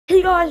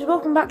Hey guys,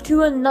 welcome back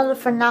to another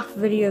FNAF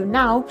video.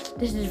 Now,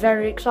 this is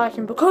very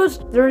exciting because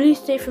the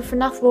release date for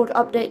FNAF World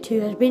Update 2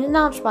 has been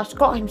announced by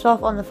Scott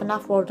himself on the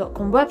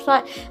FNAFworld.com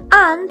website,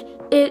 and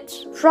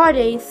it's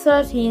Friday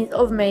 13th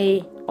of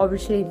May,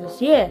 obviously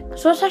this year.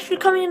 So it's actually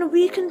coming in a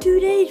week and 2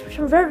 days, which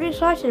I'm very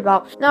excited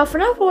about. Now,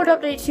 FNAF World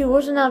Update 2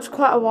 was announced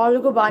quite a while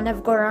ago, but I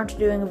never got around to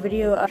doing a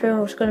video showing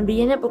what's going to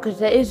be in it because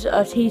there is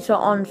a teaser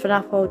on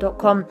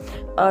FNAFworld.com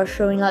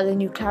showing like the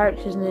new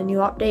characters and the new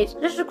updates.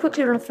 Just to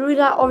quickly run through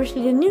that,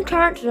 obviously the new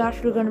characters are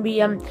actually going to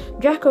be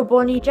Jacko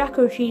Bonnie,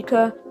 Jacko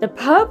Chica, the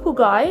purple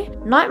guy,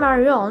 Nightmare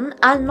Marion,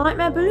 and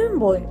Nightmare Balloon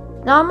Boy.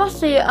 Now I must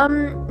say,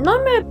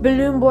 Nightmare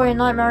Balloon Boy and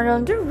Nightmare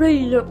Marion do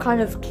really look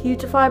kind of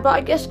cutified, but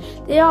I guess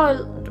they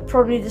are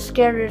probably the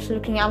scariest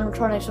looking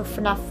animatronics of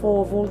FNAF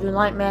 4 of all the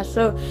nightmares,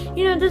 so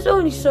you know there's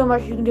only so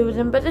much you can do with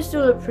them, but they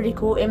still look pretty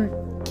cool in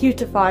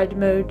cutified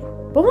mode.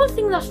 But one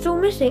thing that's still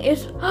missing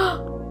is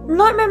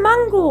Nightmare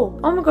Mangle.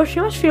 Oh my gosh, she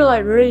must feel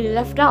like really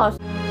left out.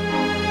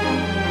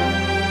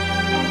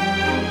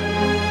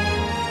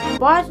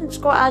 Why hasn't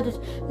Scott added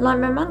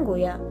Nightmare Mangle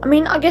yet? I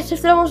mean, I guess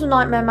if there was a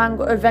Nightmare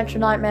Mangle, Adventure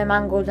Nightmare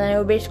Mangle, then it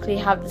would basically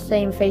have the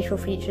same facial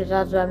features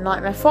as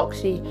Nightmare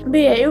Foxy. But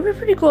yeah, it would be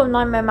pretty cool if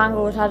Nightmare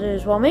Mangle was added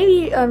as well.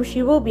 Maybe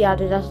she will be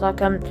added as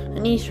like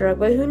an Easter egg,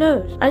 but who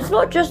knows? And it's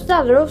not just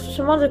that, there are also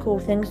some other cool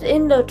things.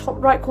 In the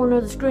top right corner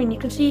of the screen, you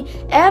can see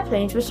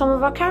airplanes with some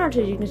of our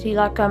characters. You can see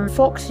like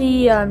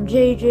Foxy,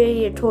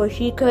 JJ, Toy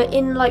Chica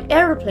in like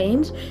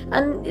aeroplanes,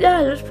 and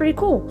yeah, it looks pretty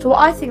cool. So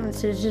what I think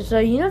this is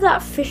you know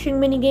that fishing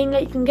mini game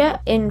that you can get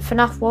in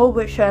FNAF World,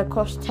 which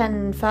costs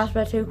 10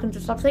 Fazbear tokens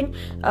or something,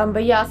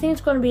 but yeah, I think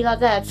it's going to be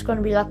like that. It's going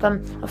to be like a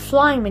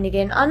flying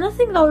minigame, and I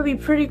think that would be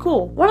pretty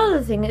cool. One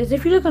other thing is,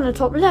 if you look on the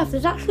top left,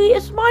 there's actually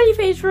a smiley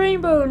face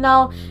rainbow.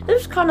 Now, it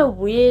looks kind of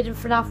weird in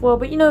FNAF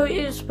World, but you know, it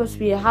is supposed to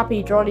be a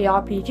happy, jolly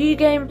RPG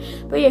game,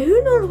 but yeah,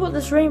 who knows what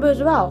this rainbow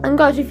is about. And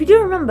guys, if you do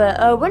remember,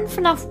 when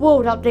FNAF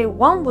World Update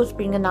 1 was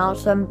being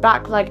announced,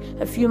 back like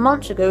a few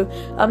months ago,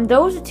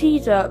 there was a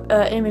teaser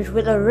image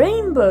with a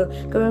rainbow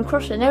going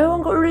across it, and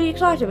everyone got really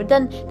excited. But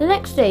then the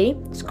next day,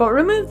 Scott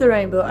removed the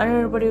rainbow, and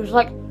everybody was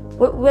like,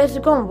 where's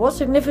it gone? What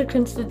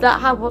significance did that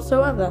have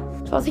whatsoever?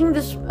 So I think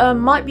this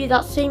might be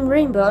that same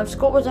rainbow, and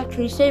Scott was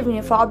actually saving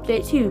it for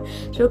update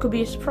 2, so it could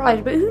be a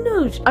surprise, but who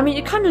knows? I mean,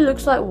 it kind of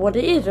looks like what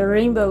it is, a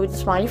rainbow with a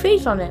smiley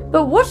face on it.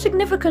 But what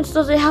significance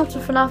does it have to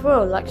FNAF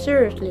World? Like,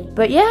 seriously.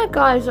 But yeah,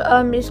 guys,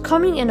 it's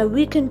coming in a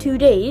week and 2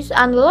 days,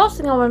 and the last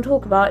thing I want to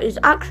talk about is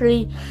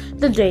actually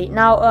the date.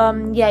 Now,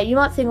 yeah, you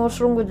might think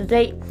what's wrong with the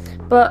date,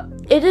 but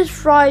it is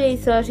Friday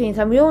 13th,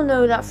 and we all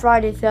know that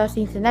Friday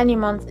 13th in any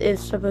month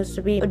is supposed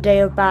to be a day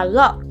of bad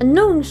luck. And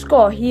knowing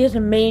Scott, he is a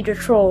major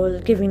troll,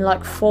 giving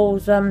like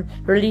false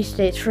release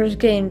dates for his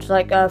games.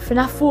 Like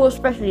FNAF 4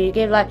 especially, he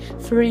gave like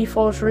 3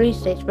 false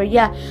release dates. But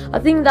yeah, I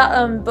think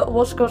that but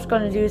what Scott's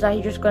going to do is that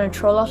he's just going to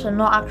troll us and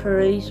not actually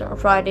release it on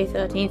Friday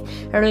 13th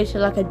and release it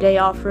like a day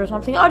after or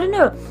something. I don't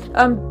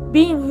know.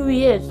 Being who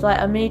he is,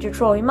 like a major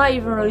troll, he might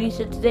even release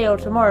it today or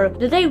tomorrow.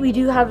 The day we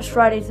do have is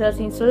Friday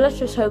 13th, so let's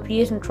just hope he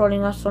isn't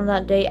trolling us on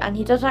that day and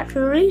he does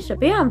actually release it.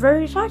 But yeah, I'm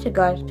very excited,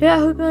 guys. So yeah, I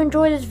hope you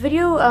enjoyed this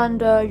video,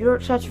 and you're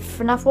excited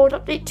for FNAF World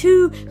Update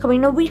 2 coming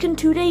in a week and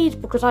 2 days,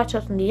 because I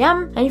certainly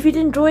am. And if you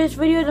did enjoy this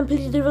video, then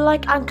please leave a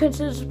like and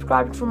consider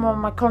subscribing for more of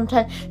my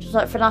content, just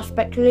like FNAF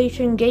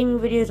speculation, gaming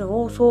videos of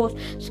all sorts,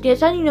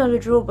 skits, and you know the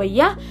drill. But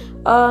yeah,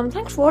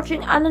 thanks for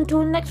watching, and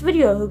until the next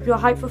video, hope you're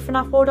hyped for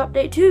FNAF World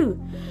Update 2.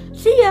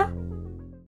 See ya!